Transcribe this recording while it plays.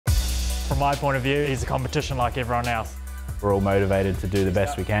From my point of view, he's a competition like everyone else. We're all motivated to do the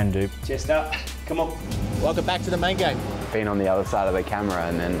best we can do. Chest up, come on. Welcome back to the main game. Being on the other side of the camera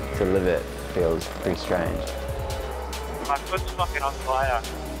and then to live it feels pretty strange. My foot's fucking on fire. It's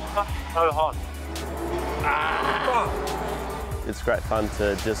fucking so hot. It's great fun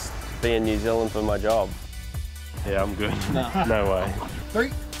to just be in New Zealand for my job. Yeah, I'm good. No way.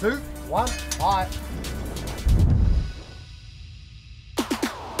 3, 2, 1, high.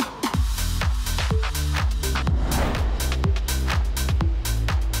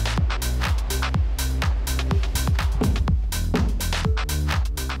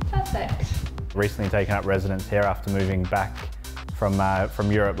 Perfect. Recently taken up residence here after moving back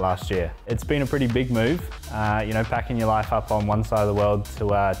from Europe last year. It's been a pretty big move, you know, packing your life up on one side of the world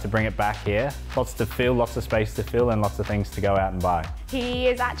to bring it back here. Lots to fill, lots of space to fill, and lots of things to go out and buy. He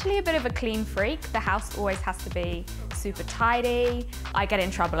is actually a bit of a clean freak. The house always has to be super tidy. I get in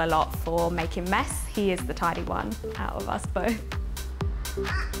trouble a lot for making mess. He is the tidy one out of us both.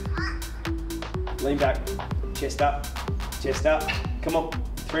 Lean back, chest up, come on,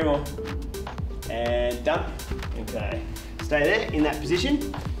 3 more. And done. Okay, stay there in that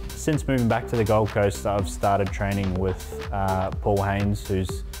position. Since moving back to the Gold Coast, I've started training with Paul Haynes,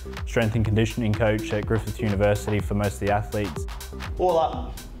 who's strength and conditioning coach at Griffith University for most of the athletes. All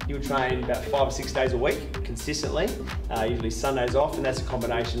up, you'll train about 5 or 6 days a week consistently, usually Sundays off, and that's a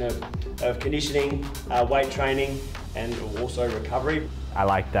combination of conditioning, weight training, and also recovery. I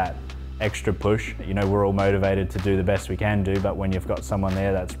like that extra push. You know, we're all motivated to do the best we can do, but when you've got someone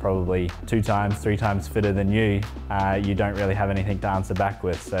there that's probably 2 times, 3 times fitter than you, you don't really have anything to answer back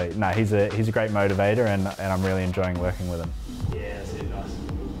with. So no, he's a great motivator, and I'm really enjoying working with him. Yeah, that's it, nice.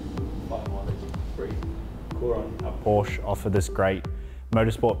 5 mileage, free. Core on. Porsche offer this great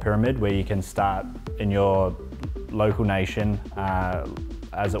motorsport pyramid where you can start in your local nation,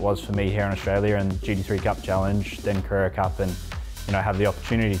 as it was for me here in Australia, and GT3 Cup Challenge, then Carrera Cup, and you know, have the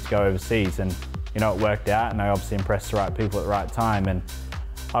opportunity to go overseas. And you know, it worked out, and I obviously impressed the right people at the right time, and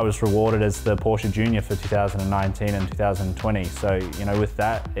I was rewarded as the Porsche Junior for 2019 and 2020. So you know, with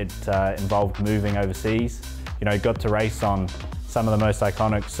that, it involved moving overseas. You know, got to race on some of the most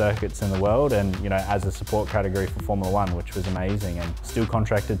iconic circuits in the world, and you know, as a support category for Formula 1, which was amazing. And still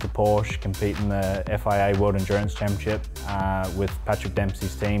contracted to Porsche, compete in the FIA World Endurance Championship with Patrick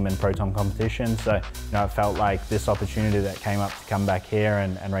Dempsey's team in Proton competition. So you know, it felt like this opportunity that came up to come back here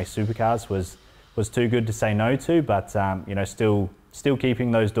and race supercars was too good to say no to. But you know, still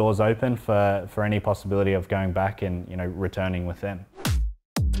keeping those doors open for any possibility of going back and you know, returning with them.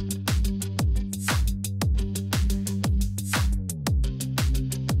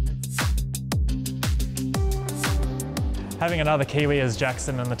 Having another Kiwi as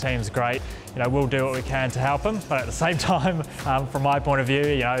Jaxon in the team's great. You know, we'll do what we can to help him, but at the same time, from my point of view,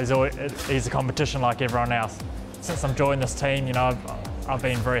 you know, he's a competition like everyone else. Since I'm joined this team, you know, I've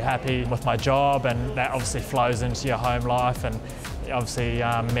been very happy with my job, and that obviously flows into your home life. And obviously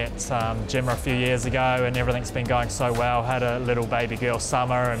met Gemma a few years ago, and everything's been going so well. Had a little baby girl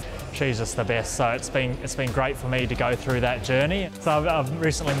Summer, and she's just the best. So it's been great for me to go through that journey. So I've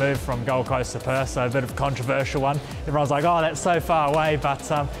recently moved from Gold Coast to Perth, so a bit of a controversial one. Everyone's like, oh, that's so far away, but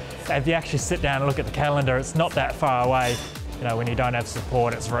if you actually sit down and look at the calendar, it's not that far away. You know, when you don't have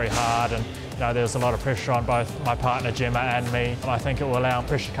support, it's very hard, and you know, there's a lot of pressure on both my partner Gemma and me. And I think it will allow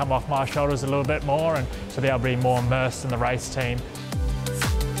pressure to come off my shoulders a little bit more, and to be able to be more immersed in the race team.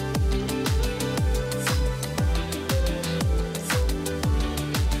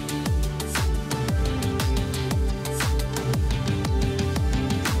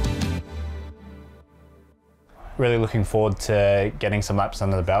 Really looking forward to getting some laps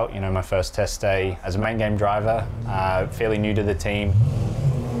under the belt. You know, my first test day as a main game driver, fairly new to the team.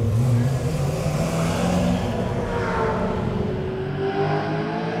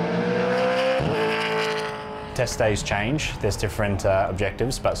 Test days change, there's different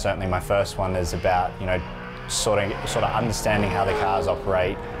objectives, but certainly my first one is about, you know, sort of understanding how the cars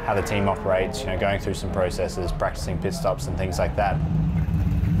operate, how the team operates, you know, going through some processes, practicing pit stops and things like that.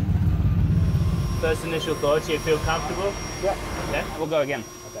 First initial thoughts, you feel comfortable? Yeah. Yeah? We'll go again.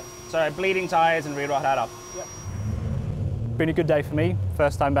 Okay. So bleeding tyres and rewrite that up. Yep. Been a good day for me.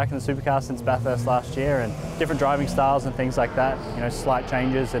 First time back in the supercar since Bathurst last year, and different driving styles and things like that. You know, slight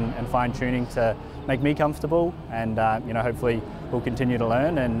changes and fine tuning to make me comfortable, and you know, hopefully we'll continue to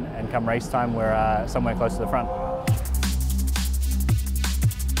learn, and come race time we're somewhere close to the front.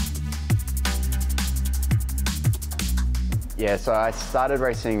 Yeah, so I started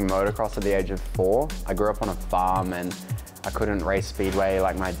racing motocross at the age of 4. I grew up on a farm and I couldn't race speedway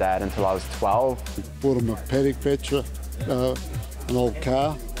like my dad until I was 12. Bought him a paddock fetcher, an old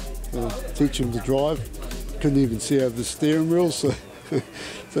car, teach him to drive. Couldn't even see over the steering wheel, so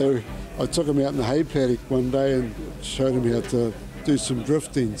I took him out in the hay paddock one day and showed him how to do some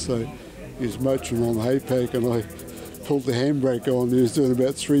drifting. So he was motoring on the hay paddock, and I pulled the handbrake on. He was doing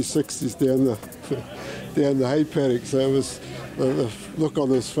about 360s down the hay paddock. So it was, the look on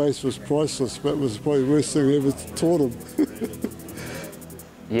his face was priceless, but it was probably the worst thing I ever taught him.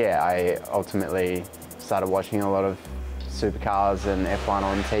 Yeah, I ultimately started watching a lot of supercars and F1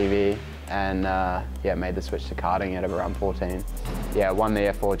 on TV, and yeah, made the switch to karting at around 14. Yeah, won the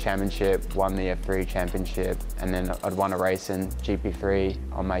F4 Championship, won the F3 Championship, and then I'd won a race in GP3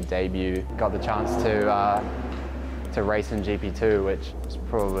 on my debut. Got the chance to race in GP2, which was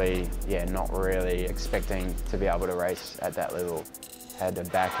probably, yeah, not really expecting to be able to race at that level. Had a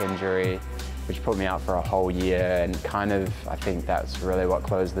back injury, which put me out for a whole year, and kind of, I think that's really what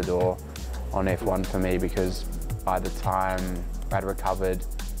closed the door on F1 for me, because by the time I'd recovered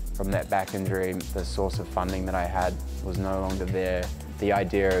from that back injury, the source of funding that I had was no longer there. The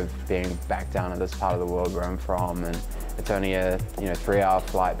idea of being back down at this part of the world where I'm from, and it's only a 3-hour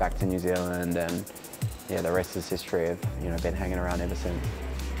flight back to New Zealand, and yeah, the rest is history. I've been hanging around ever since.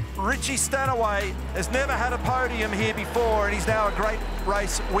 Richie Stanaway has never had a podium here before, and he's now a great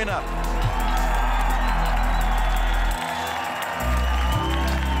race winner.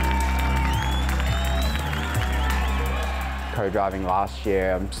 Co-driving last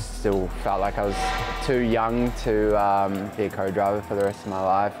year, I still felt like I was too young to be a co-driver for the rest of my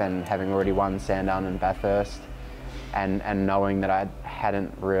life, and having already won Sandown and Bathurst, and knowing that I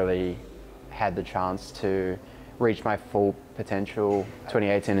hadn't really had the chance to reach my full potential.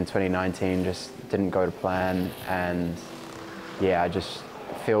 2018 and 2019 just didn't go to plan, and yeah, I just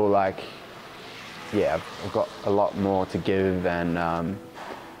feel like, yeah, I've got a lot more to give, and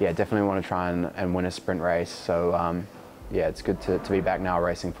yeah, definitely want to try and win a sprint race. So yeah, it's good to be back now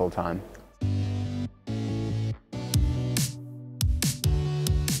racing full time.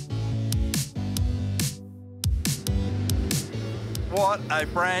 What a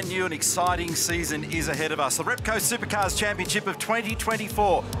brand new and exciting season is ahead of us. The Repco Supercars Championship of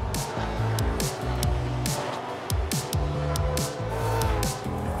 2024.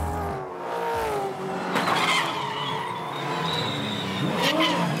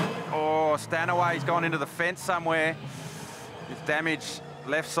 Oh, Stanaway's gone into the fence somewhere. He's damaged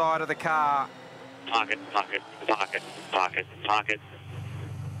left side of the car. Park it, park it, park it, park it, park it.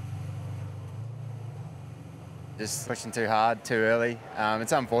 Just pushing too hard, too early.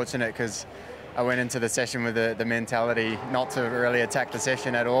 It's unfortunate because I went into the session with the mentality not to really attack the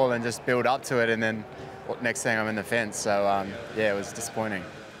session at all and just build up to it, and then next thing I'm in the fence. So yeah, it was disappointing.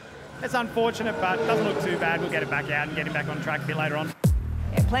 It's unfortunate, but it doesn't look too bad. We'll get it back out and get him back on track a bit later on.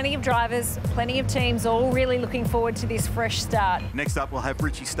 Yeah, plenty of drivers, plenty of teams, all really looking forward to this fresh start. Next up, we'll have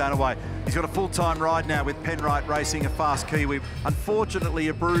Richie Stanaway. He's got a full-time ride now with Penrite Racing, a fast Kiwi. Unfortunately,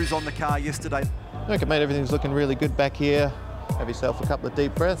 a bruise on the car yesterday. Okay, mate, everything's looking really good back here. Have yourself a couple of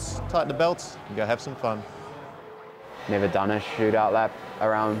deep breaths, tighten the belts, and go have some fun. Never done a shootout lap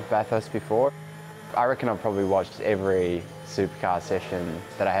around Bathurst before. I reckon I've probably watched every supercar session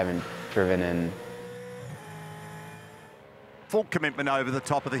that I haven't driven in. Full commitment over the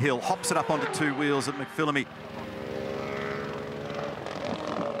top of the hill, hops it up onto two wheels at McPhillamy.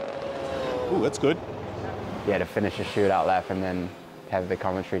 Ooh, that's good. Yeah, to finish a shootout lap and then have the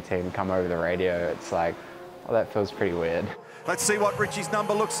commentary team come over the radio, it's like, oh, that feels pretty weird. Let's see what Richie's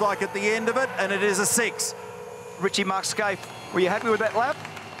number looks like at the end of it, and it is a 6. Richie Mark Scaife, were you happy with that lap?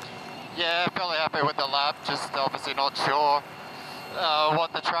 Yeah, fairly happy with the lap, just obviously not sure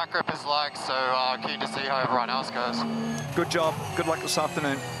what the track grip is like, so keen to see how everyone else goes. Good job, good luck this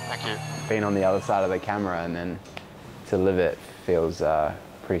afternoon. Thank you. Being on the other side of the camera and then to live it feels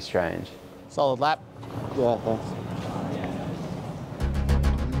pretty strange. Solid lap. Yeah, thanks.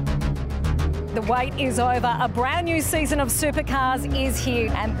 The wait is over. A brand new season of Supercars is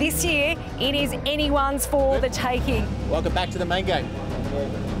here, and this year it is anyone's for the taking. Welcome back to the main game.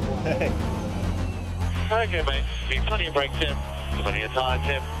 Okay, mate. Plenty of brakes, Tim. Plenty of time,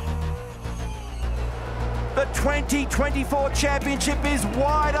 Tim. The 2024 Championship is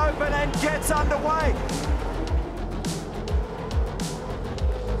wide open and gets underway.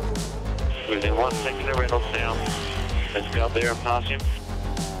 Within 1 second of Reynolds now. Let's go up there and pass him.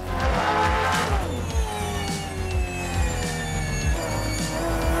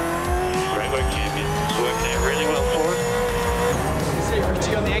 Great work, champion. It's working out really well for us. You see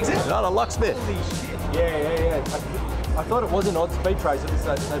Richie on the exit? Not a locksmith. Yeah. I thought it was an odd speed trace.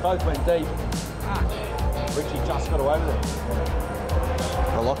 They both went deep. Richie just got away with it.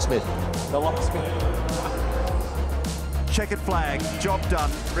 The locksmith. The locksmith. checkered flag, job done.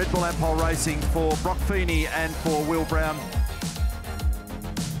 Red Bull Ampol Racing for Brock Feeney and for Will Brown.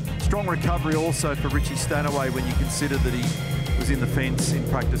 Strong recovery also for Richie Stanaway when you consider that he was in the fence in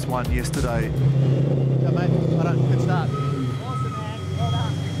practice 1 yesterday. Yeah, mate. Well done. Good start.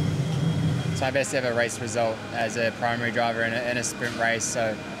 It's my best ever race result as a primary driver in a sprint race.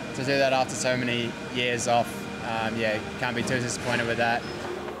 So to do that after so many years off, yeah, can't be too disappointed with that.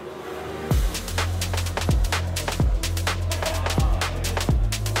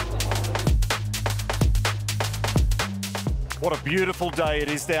 What a beautiful day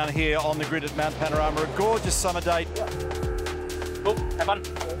it is down here on the grid at Mount Panorama. A gorgeous summer day. Oh, have fun.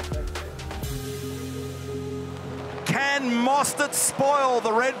 Can Mostert spoil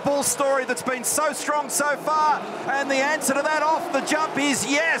the Red Bull story that's been so strong so far? And the answer to that off the jump is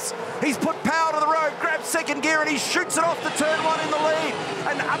yes. He's put power to the road, grabs second gear, and he shoots it off the turn 1 in the lead.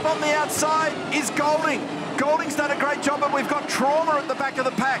 And up on the outside is Golding. Golding's done a great job, but we've got Trauma at the back of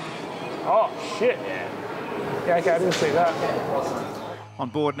the pack. Oh, shit. Yeah, okay, I didn't see that. On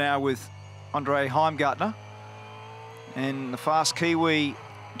board now with Andre Heimgartner. And the fast Kiwi,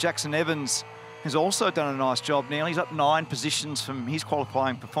 Jaxon Evans, has also done a nice job now. He's up 9 positions from his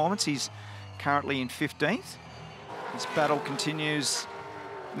qualifying performance. He's currently in 15th. This battle continues.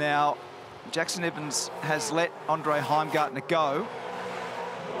 Now, Jaxon Evans has let Andre Heimgartner go.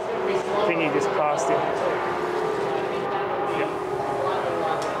 I think he just passed him. Yeah.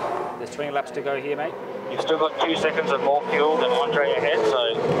 There's 20 laps to go here, mate. You've still got 2 seconds of more fuel than Andre ahead,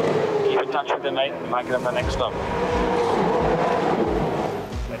 so keep in touch with them, mate, and make it on the next stop.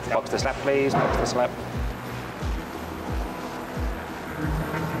 Let's box this lap, please. Box this lap.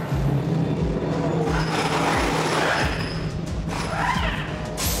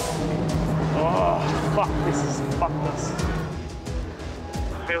 Oh, fuck, fuck this.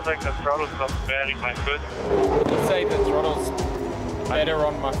 Feels like the throttle's got burning my foot. I'd say the throttle's better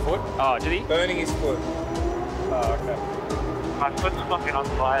on my foot. Oh, did he? Burning his foot. Oh, okay. My foot's fucking on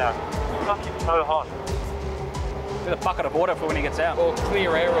fire. It's fucking so hot. With a bucket of water for when he gets out. Or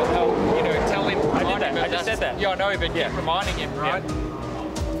clear air will help, you know, tell him. I did that, I just said that. Yeah, I know, but keep reminding him, right? Yeah.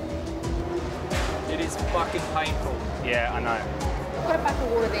 It is fucking painful. Yeah, I know. I've got a bucket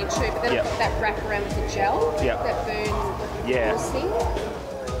of water there too, but then I've got that wrap around with the gel, that burn thing.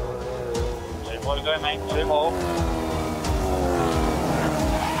 2 more to go, mate. 2 more.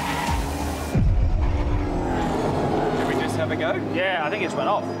 Did we just have a go? Yeah, I think it's went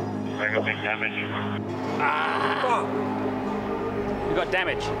off. I got big damage. Ah! We got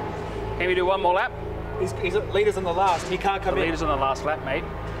damage. Can we do 1 more lap? He's leader's on the last. He can't come in. Leader's on the last lap, mate.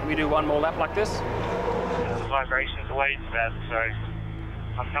 Can we do 1 more lap like this? The vibration's way too bad, so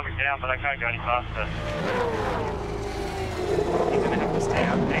I'm coming down, but I can't go any faster. He's going to have to stay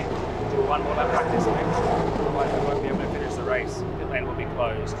out, mate. Do 1 more lap like this, mate. Otherwise, we won't be able to finish the race. Pit lane will be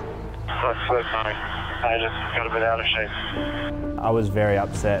closed. That's so funny. I just got a bit out of shape. I was very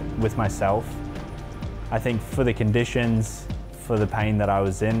upset with myself. I think for the conditions, for the pain that I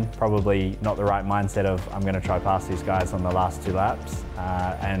was in, probably not the right mindset of I'm going to try past these guys on the last 2 laps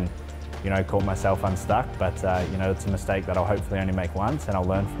and, you know, caught myself unstuck. But, you know, it's a mistake that I'll hopefully only make once and I'll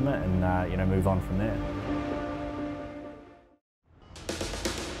learn from it and, you know, move on from there.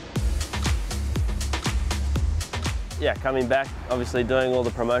 Yeah, coming back, obviously doing all the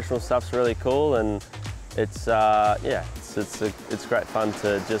promotional stuff's really cool, and it's yeah, it's great fun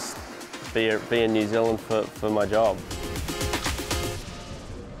to just be in New Zealand for my job.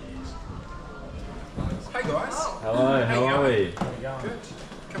 Hey guys. Hello, how are we? Good.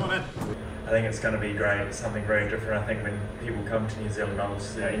 Come on in. I think it's going to be great. It's something very different. I think when people come to New Zealand,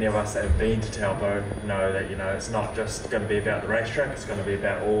 obviously, any of us that have been to Taupō know that, you know, it's not just going to be about the racetrack, it's going to be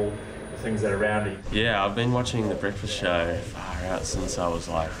about all the things that are around it. Yeah, I've been watching the breakfast show far out since I was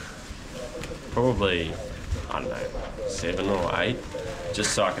like, probably, I don't know, 7 or 8,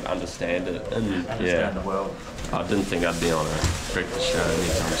 just so I could understand it. And understand the world. I didn't think I'd be on a breakfast show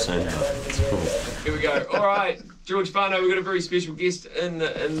anytime soon, but it's cool. Here we go. All right, George Barno, we've got a very special guest in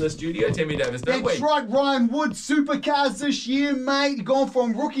the studio, Tammy Davis, don't we? That's right, Ryan Wood, Supercars this year, mate. Gone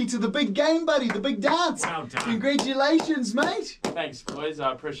from rookie to the big game, buddy, the big dance. Well done. Congratulations, mate. Thanks, boys.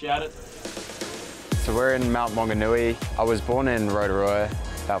 I appreciate it. So we're in Mount Maunganui. I was born in Rotorua,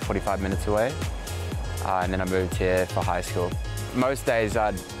 about 45 minutes away, and then I moved here for high school. Most days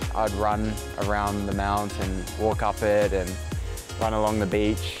I'd run around the mount and walk up it and run along the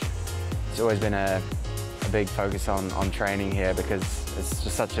beach. It's always been a big focus on training here because it's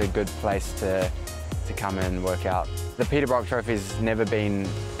just such a good place to come and work out. The Peter Brock Trophy's never been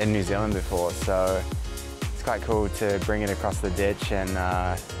in New Zealand before, so it's quite cool to bring it across the ditch and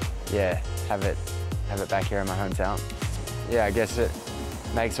yeah, have it back here in my hometown. yeah, I guess it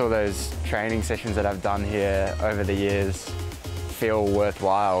makes all those training sessions that I've done here over the years feel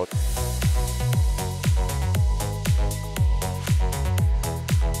worthwhile.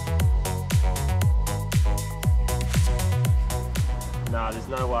 No, there's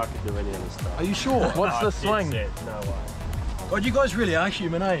no way I could do any of this stuff. Are you sure? What's the swing? No way. God, you guys really are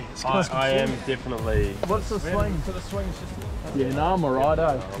human, eh? I am definitely. What's the swing? So the swing's just... Yeah, no, I'm alright,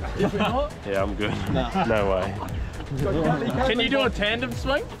 eh? If you're not? Yeah, I'm good. No. No way. Can you do a tandem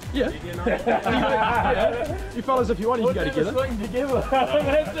swing? Yeah. You fellas, if you want, you can go together. Swing together.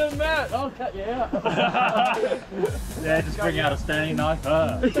 Let's do that. I'll cut you out. Yeah, just bring out a standing knife.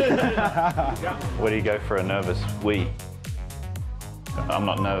 Where do you go for a nervous wee? I'm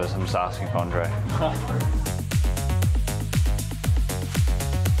not nervous, I'm just asking for Andre.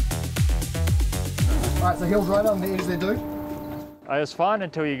 Alright, so heels right on the edge there, dude. I was fine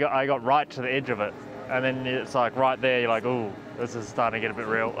until I got right to the edge of it. And then it's like right there, you're like, ooh, this is starting to get a bit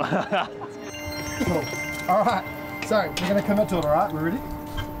real. Cool. Alright, so we're going to commit to it, alright? We're ready?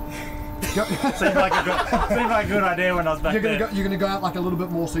 Seemed like a good idea when I was back you're there. You're going to go out like a little bit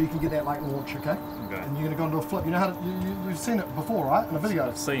more so you can get that like launch, okay? Okay. And you're going to go into a flip. You know how to, you've seen it before, right? In a video.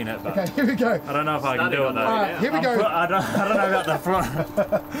 I've seen it, but okay, here we go. I don't know if I can do it though. Alright, here we go. I don't know about the front.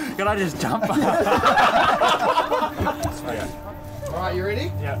 Can I just jump? Okay. Alright, you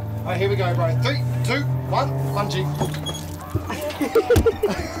ready? Yeah. Alright, here we go, bro. 3, 2, 1, lungy.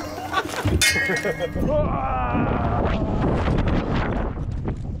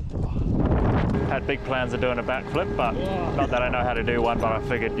 Had big plans of doing a backflip, but not that I know how to do one, but I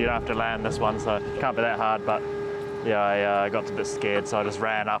figured you don't have to land this one, so it can't be that hard. But yeah, I got a bit scared, so I just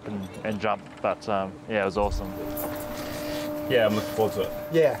ran up and jumped. But yeah, it was awesome. Yeah, I'm looking forward to it.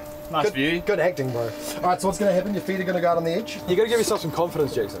 Yeah. Nice good view. Good acting, bro. Alright, so what's going to happen? Your feet are going to go out on the edge? You got to give yourself some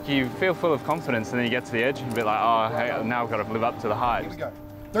confidence, Jaxon. You feel full of confidence and then you get to the edge and be like, oh, hey, now I've got to live up to the height. Here we go.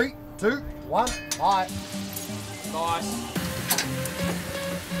 3, 2, 1, high. Nice.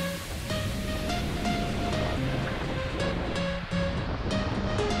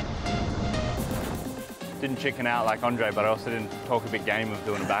 Didn't chicken out like Andre, but I also didn't talk a big game of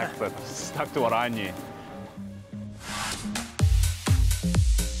doing a backflip. I stuck to what I knew.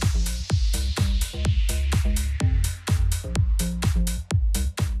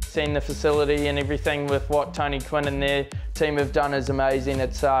 Seeing the facility and everything with what Tony Quinn and their team have done is amazing.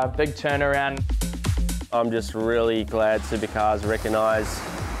 It's a big turnaround. I'm just really glad Supercars recognise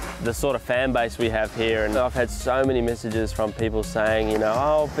the sort of fan base we have here, and I've had so many messages from people saying, you know,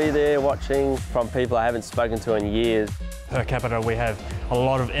 oh, I'll be there watching, from people I haven't spoken to in years. Per capita, we have a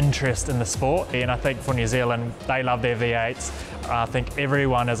lot of interest in the sport, and I think for New Zealand, they love their V8s. I think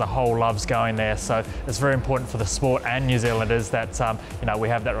everyone as a whole loves going there, so it's very important for the sport and New Zealanders that you know, we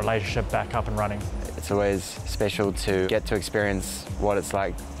have that relationship back up and running. It's always special to get to experience what it's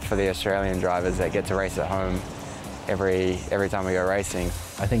like for the Australian drivers that get to race at home every time we go racing.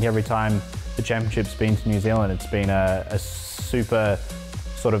 I think every time the championship's been to New Zealand, it's been a super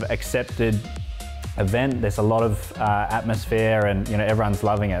sort of accepted event. There's a lot of atmosphere, and you know, everyone's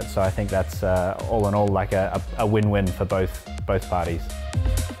loving it. So I think that's all in all like a win-win for both parties.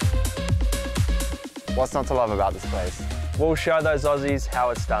 What's not to love about this place? We'll show those Aussies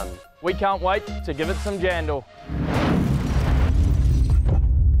how it's done. We can't wait to give it some jandle.